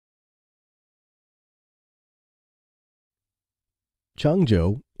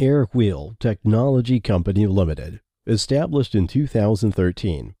Changzhou Airwheel Technology Company Limited, established in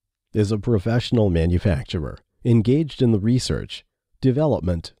 2013, is a professional manufacturer engaged in the research,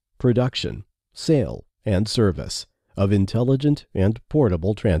 development, production, sale, and service of intelligent and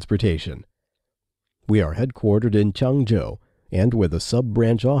portable transportation. We are headquartered in Changzhou and with a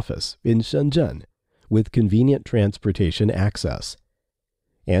sub-branch office in Shenzhen with convenient transportation access.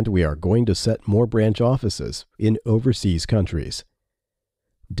 And we are going to set more branch offices in overseas countries.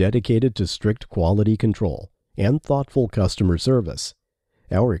 Dedicated to strict quality control and thoughtful customer service,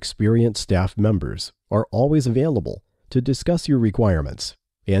 our experienced staff members are always available to discuss your requirements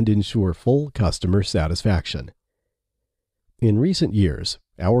and ensure full customer satisfaction. In recent years,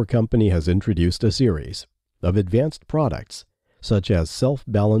 our company has introduced a series of advanced products such as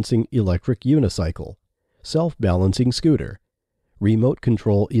self-balancing electric unicycle, self-balancing scooter, remote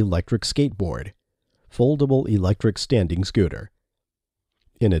control electric skateboard, foldable electric standing scooter.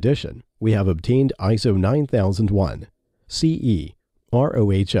 In addition, we have obtained ISO 9001, CE,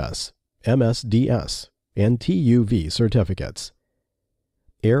 ROHS, MSDS, and TUV certificates.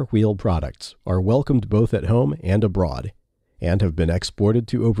 Airwheel products are welcomed both at home and abroad, and have been exported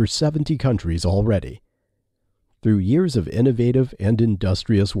to over 70 countries already. Through years of innovative and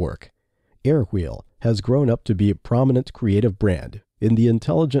industrious work, Airwheel has grown up to be a prominent creative brand in the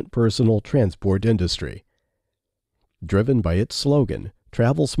intelligent personal transport industry. Driven by its slogan,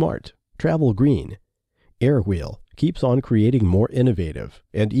 "Travel Smart, Travel Green," Airwheel keeps on creating more innovative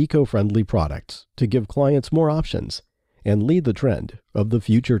and eco-friendly products to give clients more options and lead the trend of the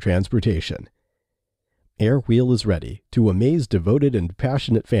future transportation. Airwheel is ready to amaze devoted and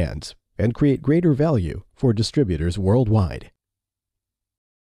passionate fans and create greater value for distributors worldwide.